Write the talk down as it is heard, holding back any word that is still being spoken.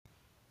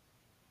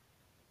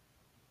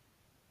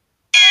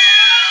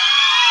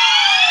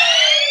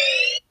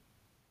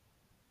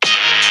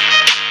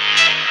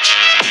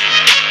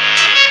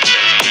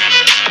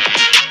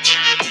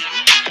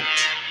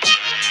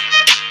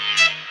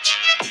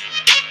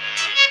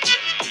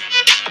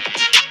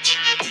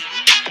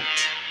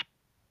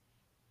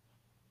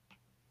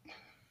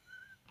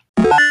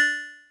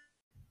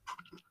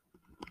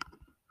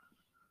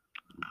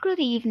Good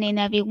evening,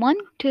 everyone.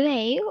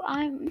 Today,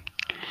 I'm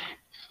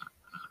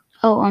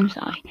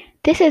sorry.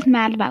 This is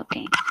Mad About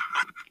Games.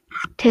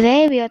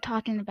 Today, we are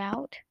talking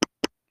about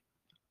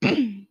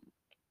Hyrule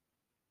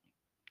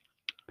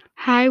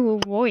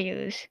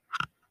Warriors,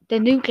 the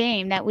new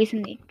game that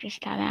recently just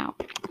got out,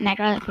 and I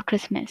got it for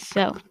Christmas,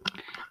 so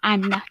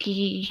I'm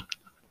lucky.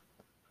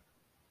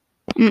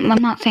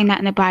 I'm not saying that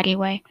in a body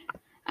way.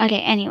 Okay,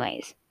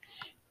 anyways.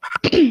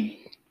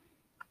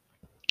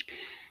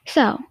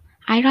 So,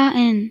 I got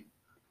in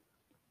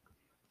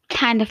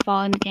kind of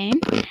far in the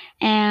game,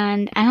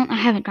 and I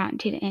haven't gotten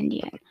to the end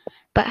yet.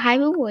 But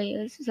Hyrule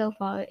Warriors so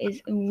far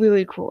is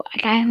really cool.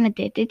 Like, I am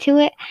addicted to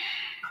it.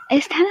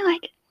 It's kind of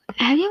like,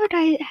 have you ever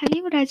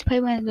guys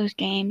played one of those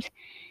games,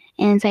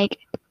 and it's like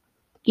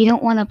you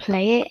don't want to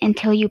play it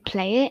until you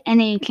play it, and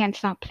then you can't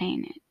stop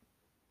playing it.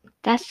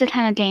 That's the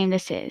kind of game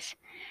this is.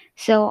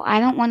 So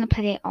I don't want to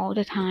play it all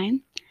the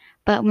time,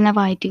 but whenever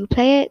I do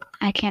play it,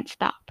 I can't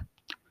stop.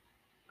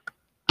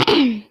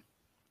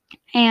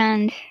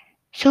 And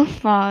so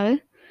far,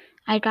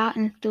 I've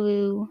gotten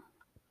through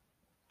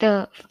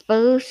the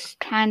first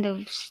kind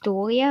of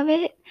story of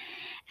it.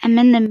 I'm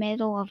in the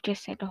middle of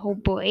just like a whole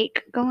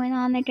break going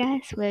on, I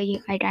guess, where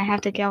I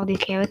have to get all these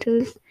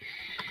characters.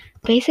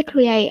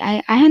 Basically,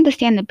 I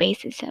understand the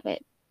basics of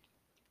it.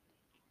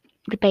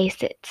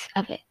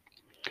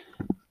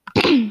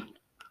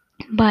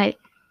 But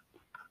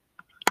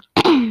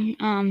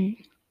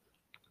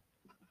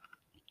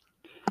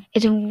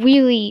it's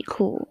really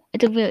cool.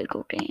 It's a really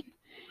cool game.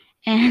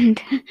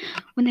 And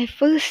when I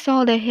first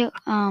saw the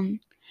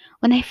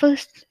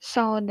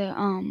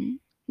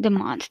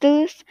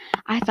monsters,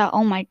 I thought,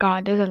 oh my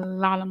god, there's a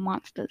lot of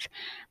monsters.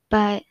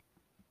 But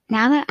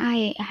now that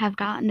I have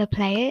gotten to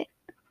play it,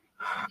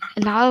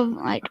 a lot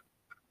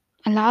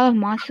of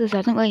monsters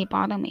doesn't really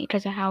bother me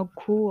because of how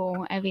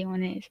cool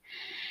everyone is.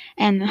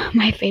 And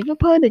my favorite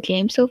part of the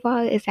game so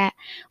far is that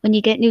when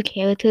you get new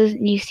characters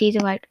and you see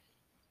the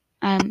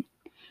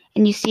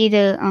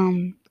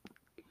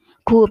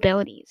cool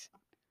abilities,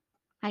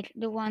 like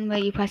the one where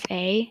you press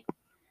A.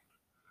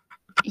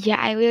 Yeah,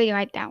 I really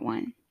like that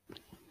one.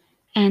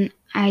 And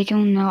I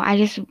don't know,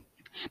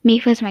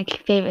 Mifa's my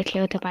favorite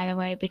character, by the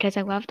way, because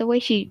I love the way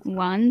she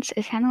runs.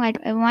 It's kind of like,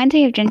 it reminds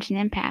me of Genshin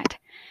Impact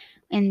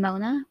in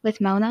Mona,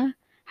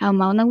 how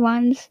Mona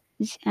runs.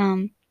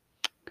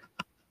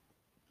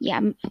 Yeah,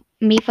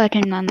 Mifa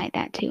can run like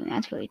that too, and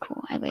that's really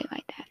cool. I really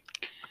like that.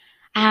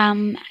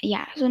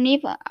 Yeah, so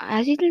Mifa,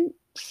 as you can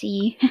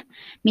see,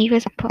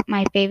 Mifa's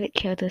my favorite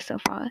character so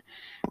far,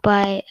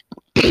 but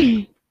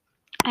I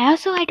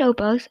also like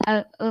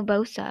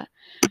Urbosa.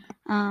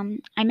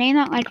 I may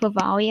not like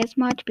Rivali as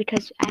much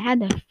because I had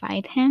to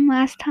fight him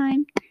last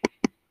time,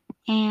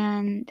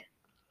 and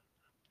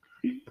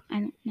I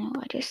don't know,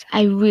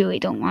 I really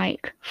don't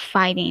like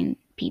fighting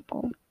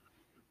people.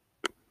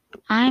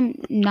 I'm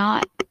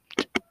not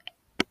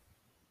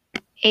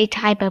a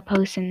type of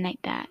person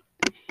like that.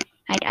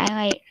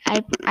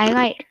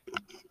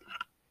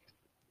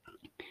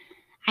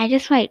 I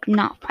just like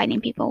not fighting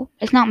people.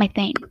 It's not my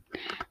thing.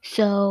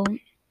 So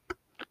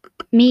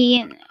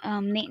me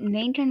and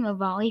Link and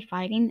Rivali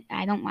fighting,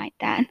 I don't like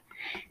that.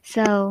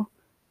 So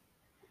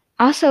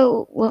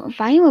also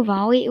fighting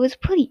Rivali, it was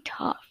pretty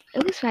tough.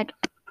 It was like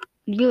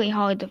really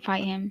hard to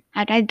fight him.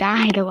 Like, I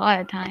died a lot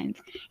of times.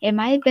 It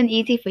might have been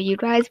easy for you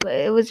guys, but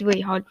it was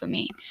really hard for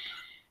me.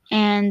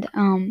 And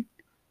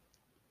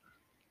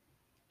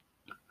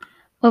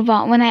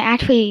when I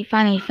actually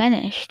finally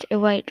finished, it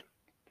like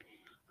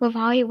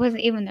Rivali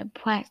wasn't even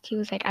impressed. He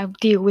was like, "I'll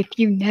deal with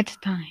you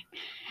next time."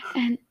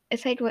 And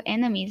it's like we're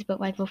enemies, but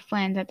like we're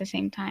friends at the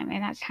same time,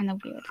 and that's kind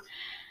of weird.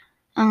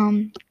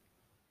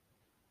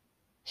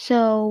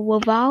 So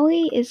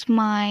Rivali is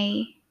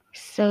my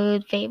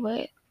third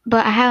favorite,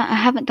 but I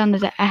haven't done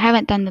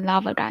the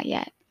lava guy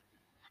yet.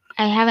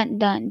 I haven't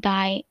done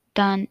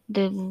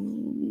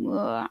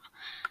the.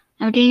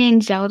 I'm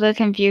getting Zelda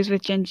confused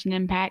with Genshin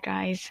Impact,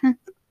 guys.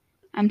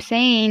 I'm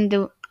saying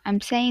the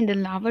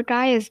lava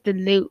guy is the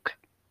Luke.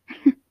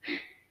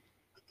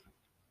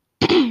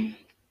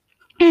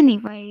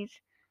 Anyways,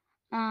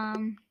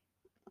 what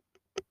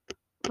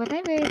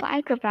I really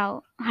like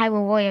about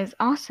Hyrule Warriors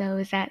also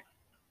is that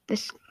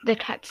the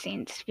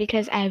cutscenes,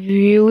 because I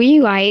really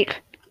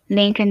like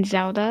Link and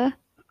Zelda.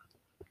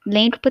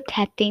 Link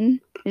protecting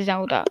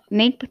Zelda.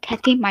 Link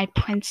protecting my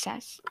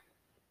princess.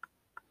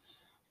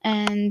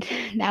 And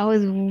that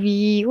was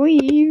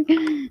really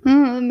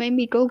made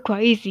me go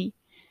crazy.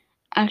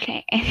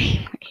 Okay,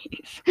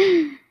 anyways.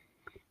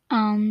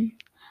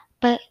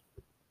 But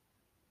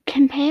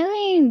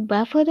comparing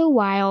Breath of the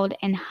Wild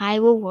and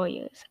Hyrule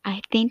Warriors,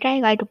 I think I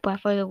like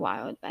Breath of the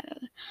Wild better.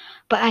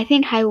 But I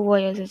think Hyrule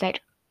Warriors is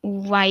like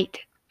right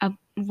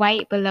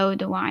below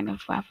the line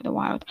of Breath of the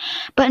Wild.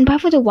 But in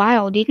Breath of the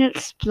Wild, you can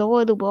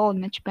explore the world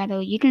much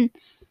better. I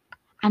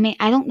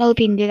don't know if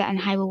you can do that in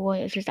Hyrule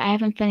Warriors because I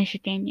haven't finished the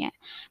game yet.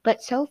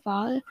 But so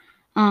far,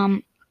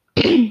 Breath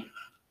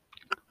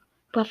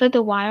of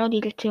the Wild,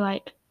 you get to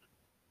like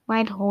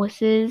ride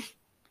horses.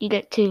 You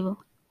get to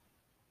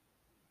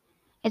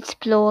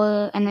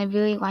explore, and I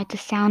really like the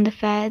sound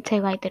effects. I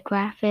like the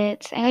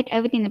graphics. I like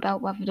everything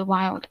about Breath of the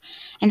Wild.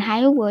 And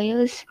Hyrule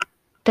Warriors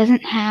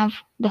doesn't have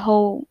the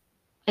whole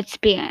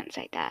experience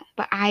like that,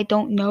 but I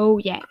don't know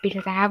yet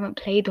because I haven't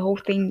played the whole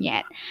thing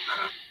yet.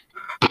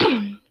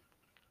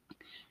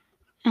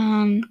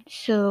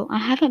 So I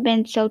haven't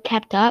been so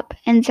tapped up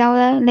in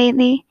Zelda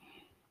lately.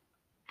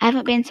 I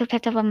haven't been so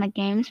tapped up on my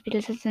games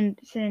because I've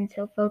been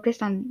so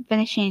focused on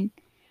finishing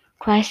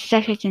quests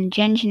such as in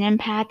Genshin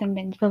Impact and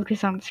been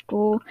focused on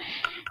school.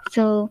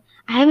 So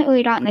I haven't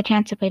really gotten the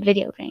chance to play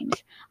video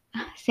games.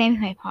 Same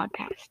with my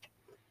podcast.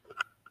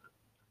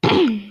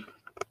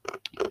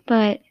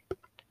 But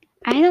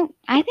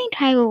I think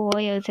Hyrule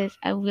Warriors is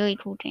a really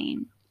cool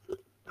game.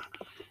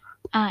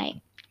 Alright,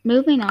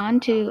 moving on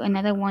to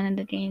another one of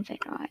the games I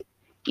got.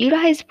 You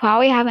guys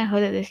probably haven't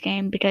heard of this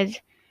game because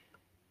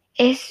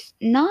it's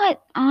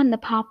not on the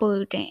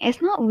popular game.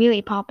 It's not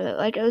really popular.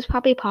 Like, it was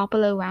probably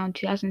popular around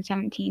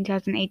 2017,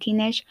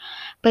 2018-ish.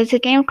 But it's a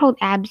game called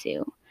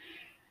Abzu.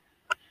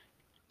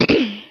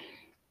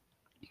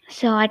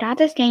 So I got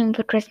this game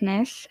for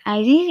Christmas.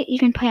 I think you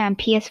can play on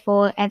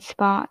PS4,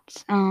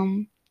 Xbox,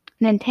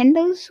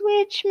 Nintendo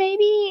Switch,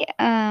 maybe,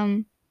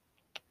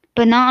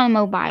 but not on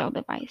mobile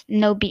device.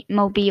 No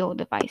mobile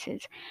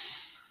devices.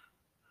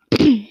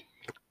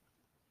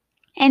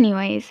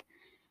 Anyways,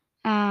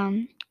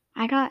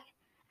 I got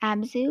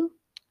Abzu.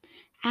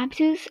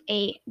 Abzu's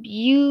a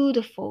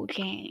beautiful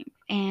game,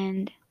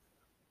 and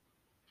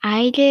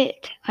I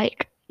get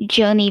like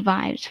Journey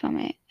vibes from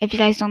it. If you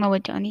guys don't know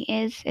what Journey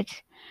is,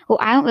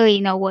 I don't really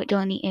know what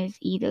Journey is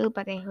either,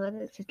 but I heard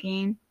it's a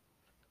game,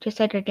 just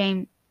like a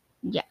game.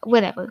 Yeah,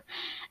 whatever.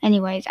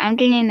 Anyways, I'm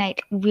getting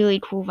like really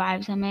cool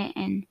vibes from it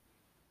and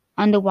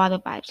underwater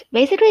vibes.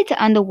 Basically, it's an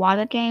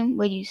underwater game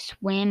where you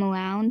swim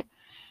around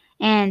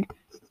and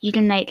you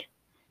can like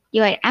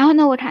you're like, I don't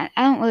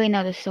really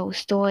know the whole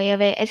story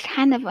of it. It's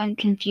kind of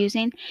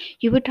confusing.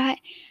 You would try.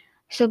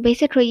 So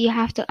basically, you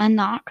have to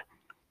unlock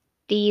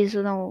these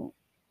little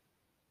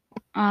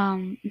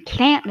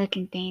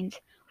plant-looking things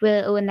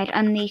where it would like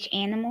unleash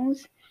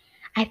animals.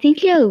 I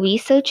think you're a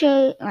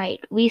researcher,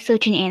 like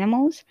researching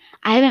animals.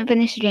 I haven't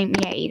finished the game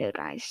yet either,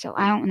 guys. So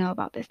I don't know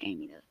about this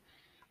game either.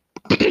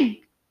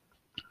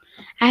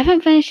 I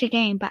haven't finished the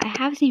game, but I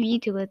have seen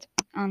YouTubers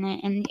on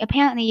it, and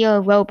apparently you're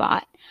a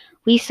robot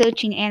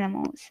researching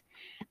animals.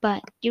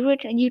 But if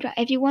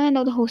you want to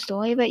know the whole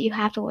story of it, you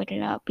have to look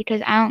it up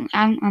because I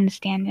don't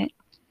understand it.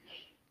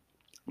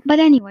 But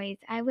anyways,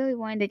 I really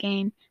wanted the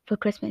game for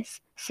Christmas,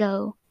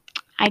 so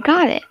I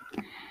got it,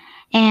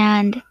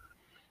 and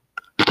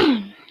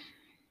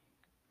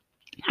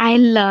I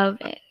love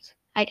it.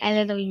 I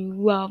literally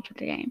love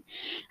the game.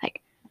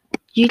 Like,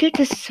 you get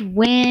to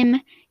swim,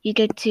 you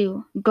get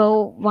to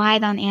go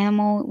ride on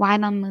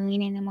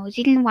marine animals.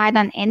 You can ride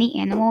on any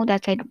animal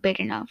that's like big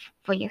enough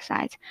for your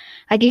size.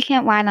 Like, you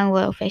can't ride on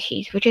little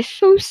fishies, which is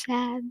so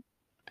sad.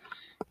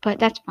 But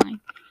that's fine.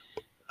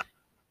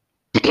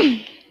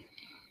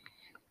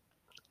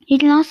 You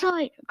can also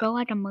like go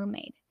like a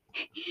mermaid.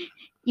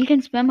 You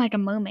can swim like a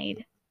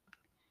mermaid.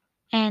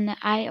 And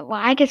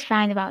what I just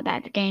find about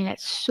that game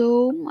that's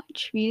so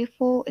much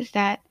beautiful is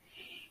that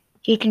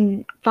you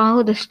can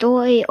follow the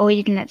story or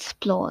you can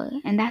explore,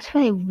 and that's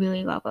what I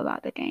really love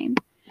about the game.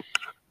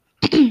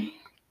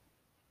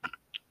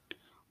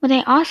 What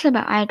I also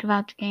like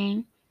about the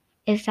game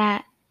is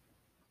that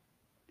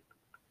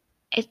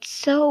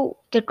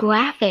the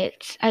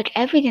graphics, like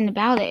everything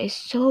about it is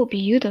so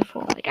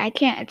beautiful. Like, I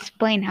can't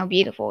explain how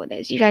beautiful it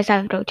is. You guys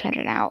have to go check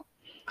it out.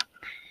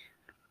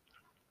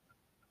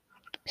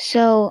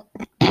 So,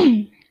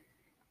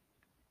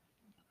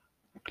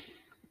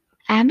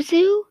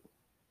 Abzu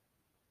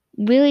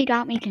really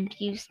got me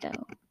confused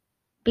though.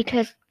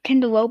 Because can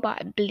the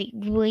robot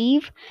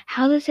breathe?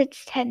 How does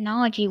its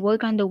technology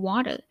work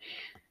underwater?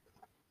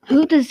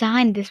 Who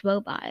designed this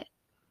robot?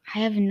 I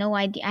have no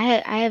idea.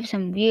 I have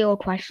some real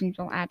questions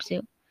on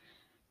Abzu.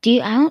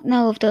 I don't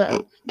know if they're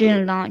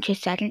gonna launch a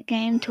second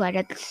game to like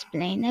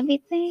explain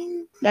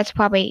everything. That's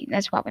probably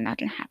not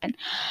gonna happen.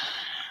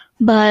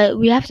 But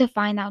we have to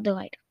find out the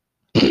like.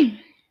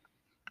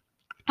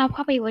 I'll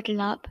probably look it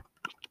up,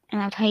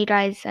 and I'll tell you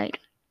guys like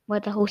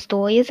what the whole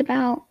story is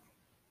about.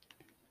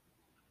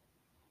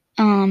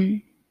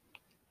 And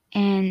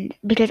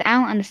because I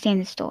don't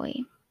understand the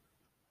story,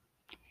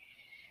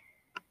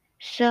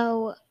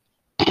 so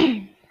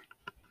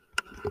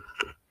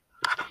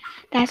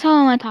that's all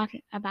I want to talk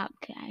about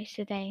guys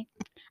today.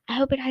 I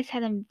hope you guys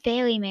had a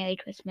very Merry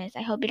Christmas.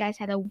 I hope you guys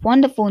had a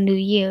wonderful New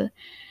Year.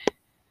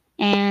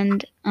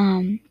 And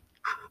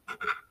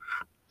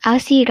I'll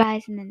see you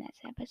guys in the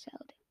next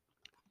episode.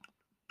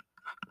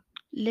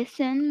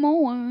 Listen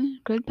more.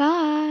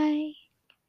 Goodbye.